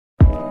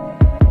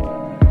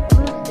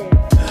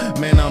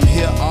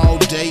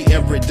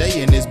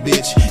day in this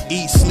bitch.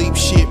 Eat, sleep,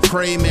 shit,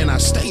 pray, man, I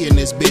stay in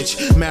this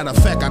bitch. Matter of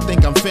fact, I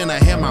think I'm finna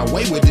have my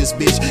way with this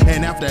bitch.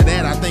 And after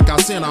that, I think I'll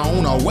send her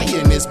on her way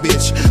in this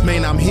bitch.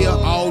 Man, I'm here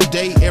all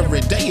day,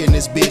 every day in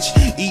this bitch.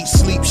 Eat,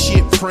 sleep,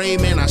 shit, pray,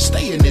 man, I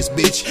stay in this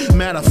bitch.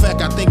 Matter of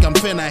fact, I think I'm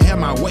finna have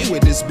my way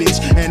with this bitch.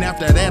 And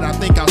after that, I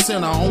think I'll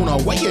send her on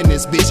her way in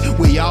this bitch.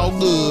 We all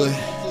good.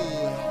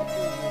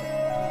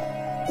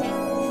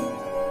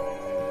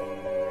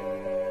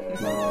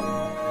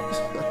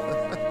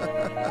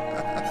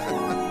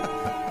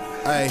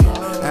 Hey,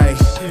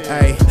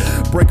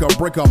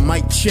 break a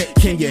mic check,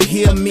 can you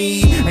hear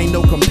me? Ain't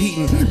no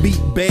competing, beat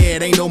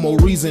bad, ain't no more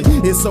reason.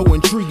 It's so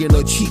intriguing,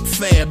 a cheap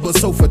fad, but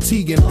so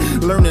fatiguing.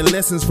 Learning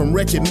lessons from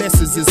wretched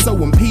messes is so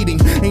impeding.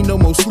 Ain't no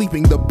more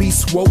sleeping, the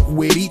beast woke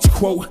with each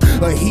quote.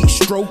 A heat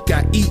stroke,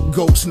 I eat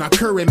goats, not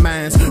current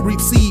minds. Reap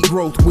seed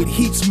growth with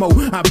heat smoke,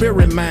 I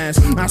bury minds.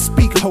 I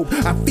speak hope,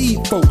 I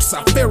feed folks,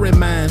 I ferry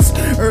minds.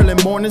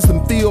 Early mornings,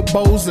 them field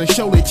bowls and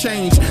surely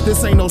change.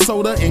 This ain't no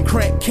soda and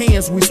crack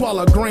cans, we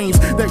swallow grains.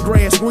 That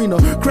grass greener,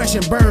 crash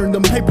and burn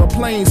them paper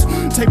planes.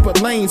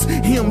 Tapered lanes,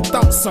 him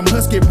thoughts, some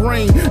husky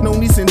brain. No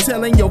need in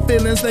telling your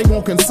feelings, they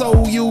won't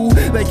console you.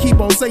 They keep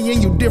on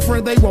saying you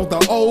different, they want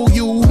the old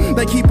you.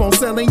 They keep on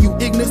selling you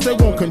ignorance, they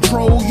won't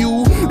control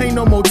you. Ain't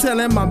no more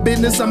telling my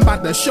business, I'm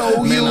about to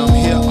show you. Man, I'm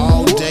here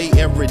all day,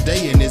 every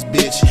day in this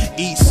bitch.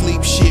 Eat,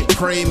 sleep, shit,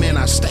 pray, man,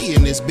 I stay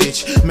in this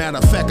bitch. Matter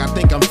of fact, I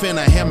think I'm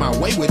finna have my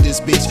way with this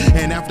bitch.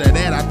 And after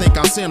that, I think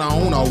I'll send her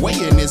on her way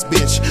in this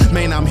bitch.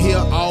 Man, I'm here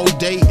all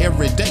day,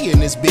 every day in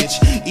this bitch.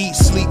 Eat,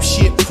 sleep,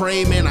 shit,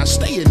 pray, man, I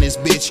stay in this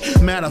bitch.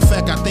 Matter of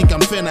fact, I think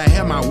I'm finna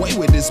have my way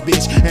with this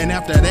bitch. And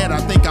after that, I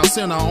think I'll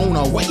send her on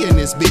her way in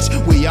this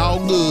bitch. We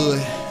all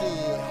good.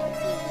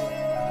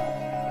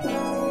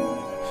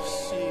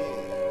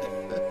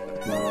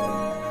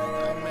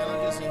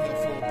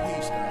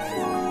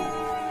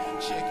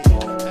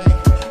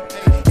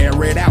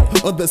 It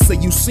out. Others say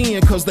you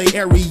sin cause they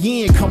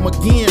Aryan. Come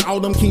again,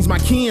 all them kings my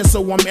kin,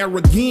 so I'm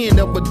arrogant.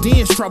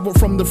 Evidence travel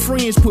from the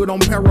fringe, put on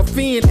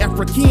paraffin.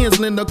 Africans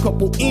lend a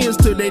couple ends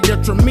to their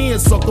detriment.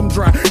 Suck them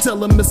dry, tell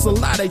them it's a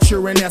lie they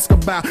cheer and ask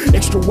about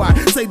extra why.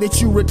 Say that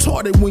you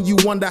retarded when you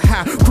wonder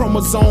how.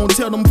 Chromosome,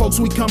 tell them folks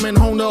we coming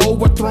home to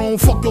overthrown.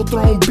 Fuck your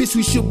throne, bitch,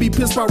 we should be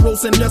pissed by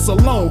roasting us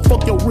alone.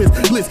 Fuck your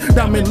wrist, bliss,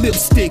 diamond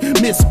lipstick,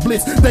 miss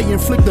bliss. They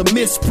inflict a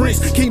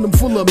misprints, kingdom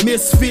full of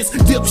misfits.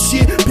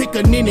 Dipshit,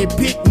 pickaninny,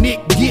 picnic,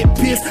 get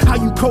pissed. How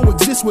you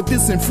coexist with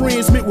this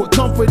infringement with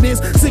confidence?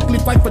 Sickly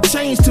fight for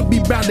change to be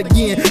bound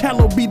again.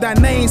 Hallowed be thy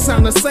name,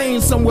 sound the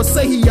same. Some will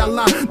say he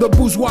Allah. The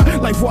bourgeois,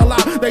 like voila,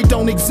 they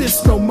don't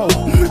exist no more.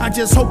 I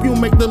just hope you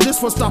make the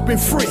list for stopping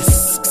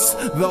frisks,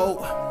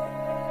 though.